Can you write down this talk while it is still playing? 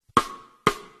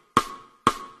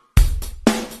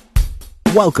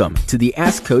Welcome to the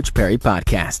Ask Coach Perry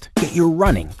podcast. Get your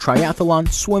running,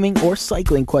 triathlon, swimming, or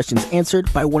cycling questions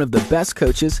answered by one of the best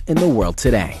coaches in the world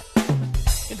today.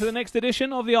 Into the next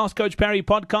edition of the Ask Coach Perry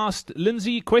podcast.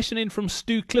 Lindsay, question in from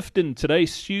Stu Clifton today.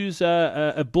 Stu's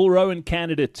a Bull Rowan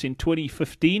candidate in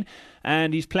 2015,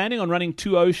 and he's planning on running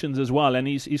 2 Oceans as well. And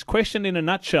his question in a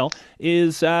nutshell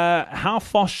is how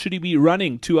fast should he be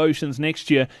running 2 Oceans next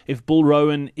year if Bull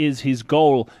Rowan is his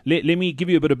goal? Let me give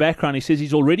you a bit of background. He says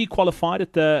he's already qualified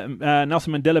at the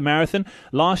Nelson Mandela Marathon.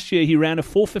 Last year he ran a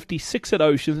 4:56 at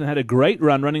Oceans and had a great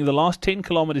run, running the last 10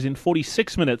 kilometers in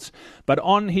 46 minutes. But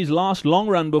on his last long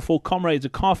run before Comrades, a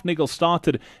calf niggle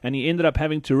started and he ended up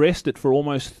having to rest it for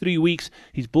almost 3 weeks.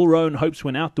 His Bull Rowan hopes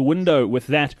went out the window with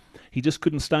that. He just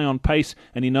couldn't stay on pace,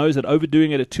 and he knows that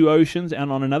overdoing it at 2 Oceans and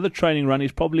on another training run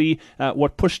is probably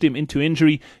what pushed him into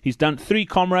injury. He's done 3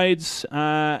 Comrades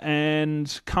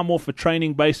and come off a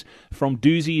training base from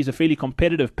Doozy. He's a fairly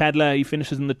competitive paddler. He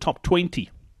finishes in the top 20.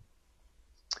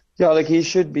 Yeah, like he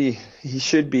should be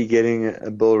getting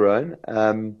a Bull Rowan.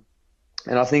 And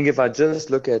I think if I just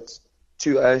look at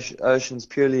 2 Oceans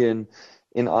purely in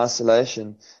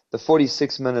isolation, the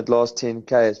 46-minute last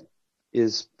 10K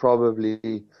is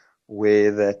probably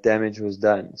where that damage was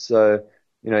done. So,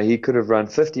 he could have run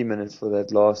 50 minutes for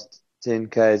that last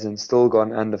 10Ks and still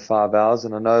gone under 5 hours.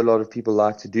 And I know a lot of people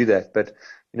like to do that, but,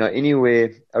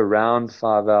 anywhere around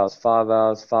 5 hours, 5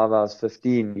 hours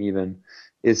 15 even,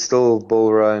 is still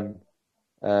Bull Rowan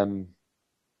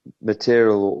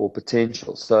material or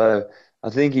potential. So I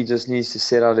think he just needs to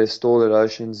set out his stall at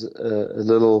Oceans a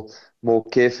little more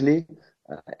carefully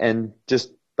and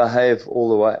just behave all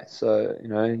the way. So,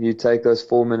 you take those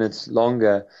 4 minutes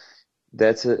longer,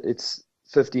 it's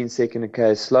 15 seconds a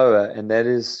K slower, and that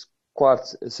is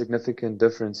quite a significant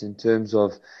difference in terms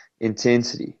of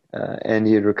intensity. And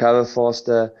he'd recover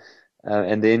faster.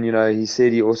 And then, he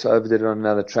said he also overdid it on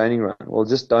another training run. Well,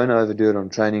 just don't overdo it on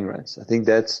training runs. I think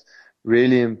that's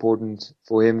really important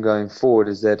for him going forward,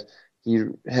 is that he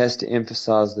has to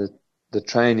emphasize the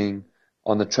training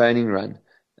on the training run.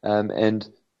 And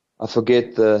I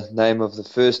forget the name of the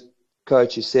first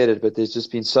coach who said it, but there's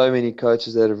just been so many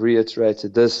coaches that have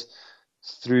reiterated this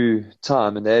through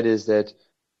time, and that is that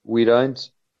we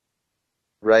don't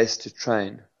race to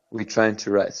train, we train to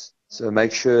race. So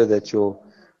make sure that your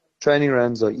training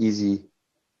runs are easy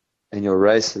and your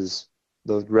races,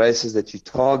 the races that you're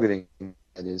targeting,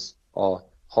 that is, are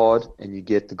hard, and you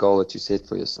get the goal that you set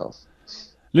for yourself.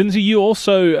 Lindsay, you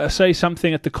also say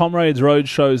something at the Comrades Road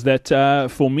shows that,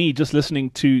 for me, just listening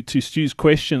to Stu's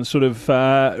question sort of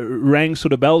rang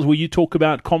sort of bells, where you talk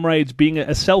about Comrades being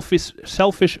a selfish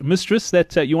mistress,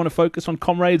 that you want to focus on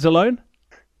Comrades alone?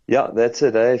 Yeah, that's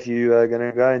it. If you are going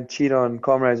to go and cheat on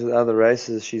Comrades with other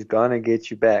races, she's going to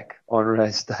get you back on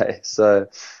race day. So,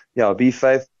 yeah, be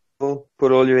faithful,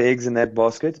 put all your eggs in that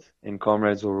basket, and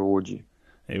Comrades will reward you.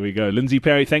 There we go. Lindsay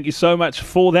Perry, thank you so much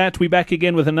for that. We're back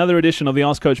again with another edition of the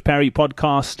Ask Coach Perry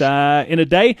podcast in a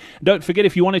day. Don't forget,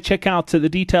 if you want to check out the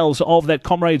details of that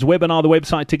Comrades webinar, the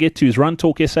website to get to is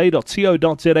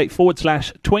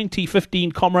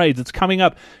runtalksa.co.za/2015 Comrades. It's coming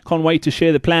up. Can't wait to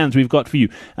share the plans we've got for you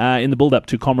in the build-up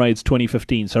to Comrades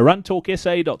 2015. So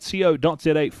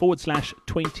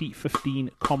runtalksa.co.za/2015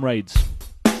 Comrades.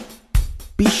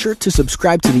 Be sure to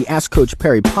subscribe to the Ask Coach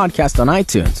Perry podcast on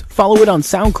iTunes, follow it on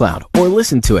SoundCloud, or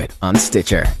listen to it on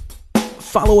Stitcher.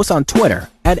 Follow us on Twitter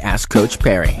at Ask Coach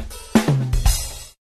Perry.